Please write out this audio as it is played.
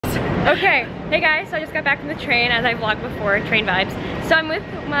Okay, hey guys, so I just got back from the train, as I vlogged before, train vibes. So I'm with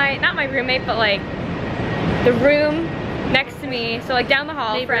my, not my roommate, but like the room next to me, so like down the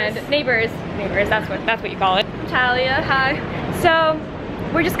hall, neighbors, that's what you call it. Talia, hi. So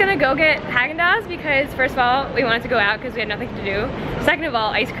we're just gonna go get Haagen-Dazs because first of all, we wanted to go out because we had nothing to do. Second of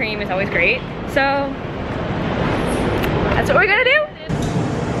all, ice cream is always great. So that's what we're gonna do.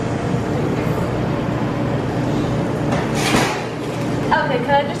 Okay, can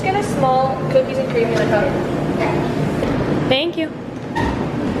I just get a small cookies and cream in a cup? Thank you.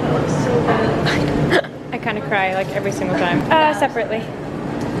 That looks so good. I kind of cry like every single time. Separately.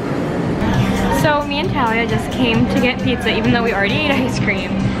 So me and Talia just came to get pizza even though we already ate ice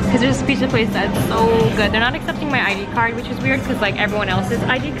cream because there's this pizza place that's so good. They're not accepting my ID card, which is weird because like everyone else's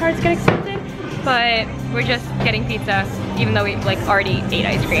ID cards get accepted. But we're just getting pizza even though we like already ate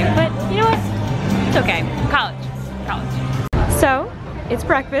ice cream. But you know what? It's okay. College. So it's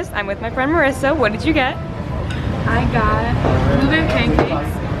breakfast. I'm with my friend Marissa. What did you get? I got blueberry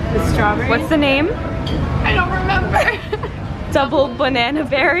pancakes with strawberries. What's the name? I don't remember. Double banana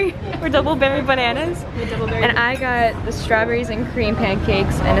berry or double berry bananas. Double berry. And I got the strawberries and cream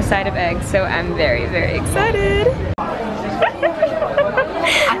pancakes and a side of eggs. So I'm very, very excited.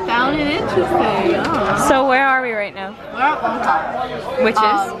 I found it interesting. Oh. So where are we right now? We're at Ombre. Which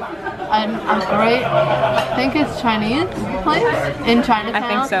is? A great, I think it's Chinese place in Chinatown. I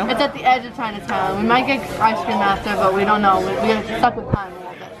think so. It's at the edge of Chinatown. We might get ice cream after, but we don't know. We're stuck with time a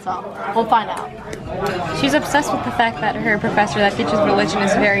little bit, so we'll find out. She's obsessed with the fact that her professor that teaches religion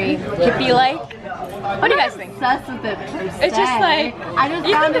is very hippie-like. What do you guys think? Obsessed with it. It's just like,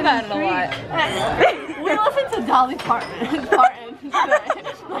 you think about it a lot. We listened to Dolly Parton today.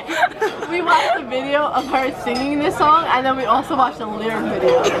 We watched a video of her singing this song, and then we also watched a lyric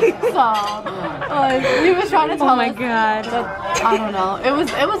video. So, like, we were trying to tell Oh my god. But, I don't know. It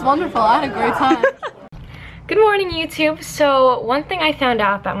was wonderful. I had a great time. Good morning, YouTube. So one thing I found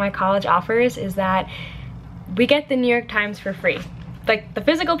out that my college offers is that we get the New York Times for free. Like the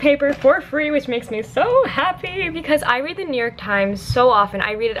physical paper for free, which makes me so happy because I read the New York Times so often.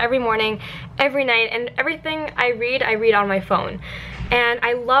 I read it every morning, every night, and everything I read on my phone. And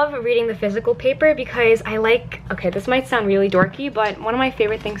I love reading the physical paper because I like, okay, this might sound really dorky, but one of my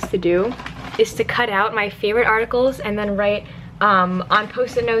favorite things to do is to cut out my favorite articles and then write on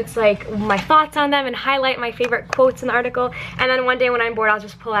post-it notes like my thoughts on them and highlight my favorite quotes in the article, and then one day when I'm bored I'll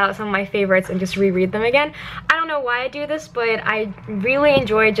just pull out some of my favorites and just reread them again. I don't know why I do this, but I really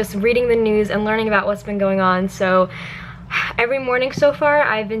enjoy just reading the news and learning about what's been going on. So every morning so far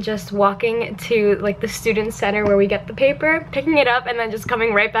I've been just walking to like the student center where we get the paper, picking it up, and then just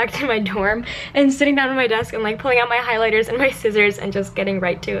coming right back to my dorm and sitting down at my desk and like pulling out my highlighters and my scissors and just getting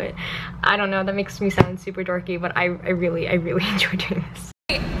right to it. I don't know, that makes me sound super dorky, but I really enjoy doing this.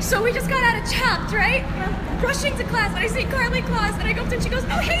 So we just got out of Chopped, right? We're rushing to class and I see KARLIE KLOSS and I go up to her and she goes,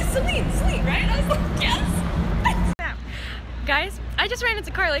 oh hey, Selin, right? I was like, yes. Guys, I just ran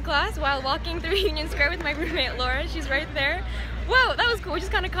into KARLIE KLOSS while walking through Union Square with my roommate Laura. She's right there. Whoa, that was cool. We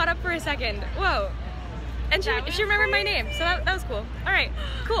just kind of caught up for a second. Whoa. And she remembered my name, so that was cool. All right,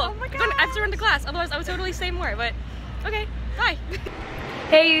 cool. Oh my God. I have to run to class, otherwise I would totally say more, but okay, bye.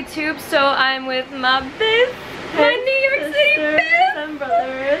 Hey YouTube, so I'm with my biz, my New York City biz, and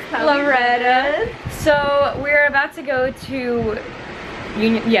brothers, Loretta. So we're about to go to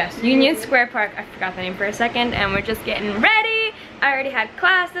Union Square Park. I forgot the name for a second, and we're just getting ready. I already had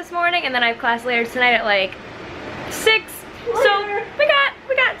class this morning, and then I have class later tonight at like 6. So we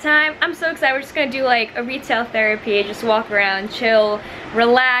got time. I'm so excited. We're just gonna do like a retail therapy, just walk around, chill,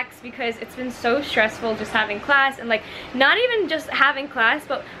 relax, because it's been so stressful just having class, and like not even just having class,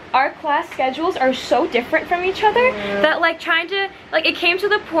 but our class schedules are so different from each other that like trying to, like it came to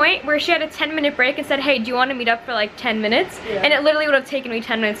the point where she had a 10-minute break and said, hey, do you want to meet up for like 10 minutes? And it literally would have taken me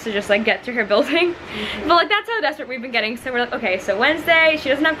 10 minutes to just like get to her building. But like that's how desperate we've been getting. So we're like, okay, so Wednesday, she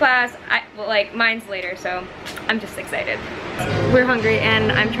doesn't have class. Well, like mine's later, so I'm just excited. We're hungry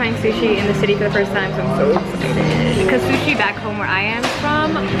and I'm trying sushi in the city for the first time, so I'm so excited. Because sushi back home where I am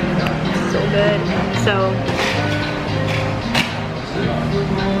from, so good. So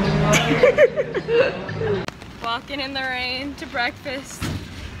walking in the rain to breakfast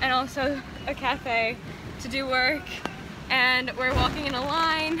and also a cafe to do work, and we're walking in a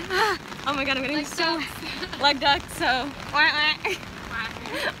line. Oh my god, I'm getting like so like ducks, so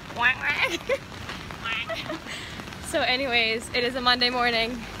so anyways, it is a Monday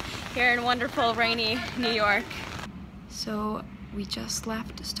morning here in wonderful rainy New York. So we just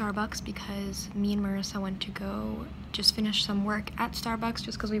left Starbucks because me and Marissa went to go just finish some work at Starbucks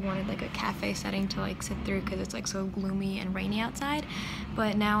just because we wanted like a cafe setting to like sit through because it's like so gloomy and rainy outside.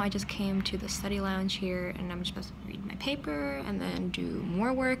 But now I just came to the study lounge here and I'm supposed to read my paper and then do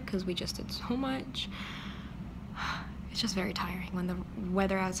more work because we just did so much. It's just very tiring when the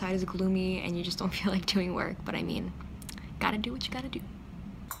weather outside is gloomy and you just don't feel like doing work, but I mean, gotta do what you gotta do.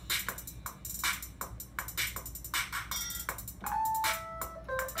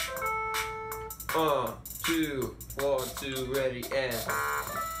 Two, 1, 2, ready, and...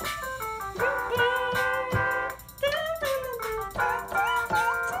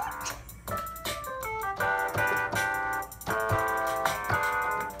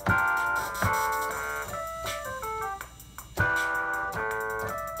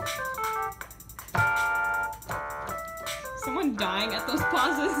 Someone dying at those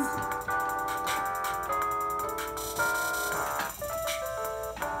pauses.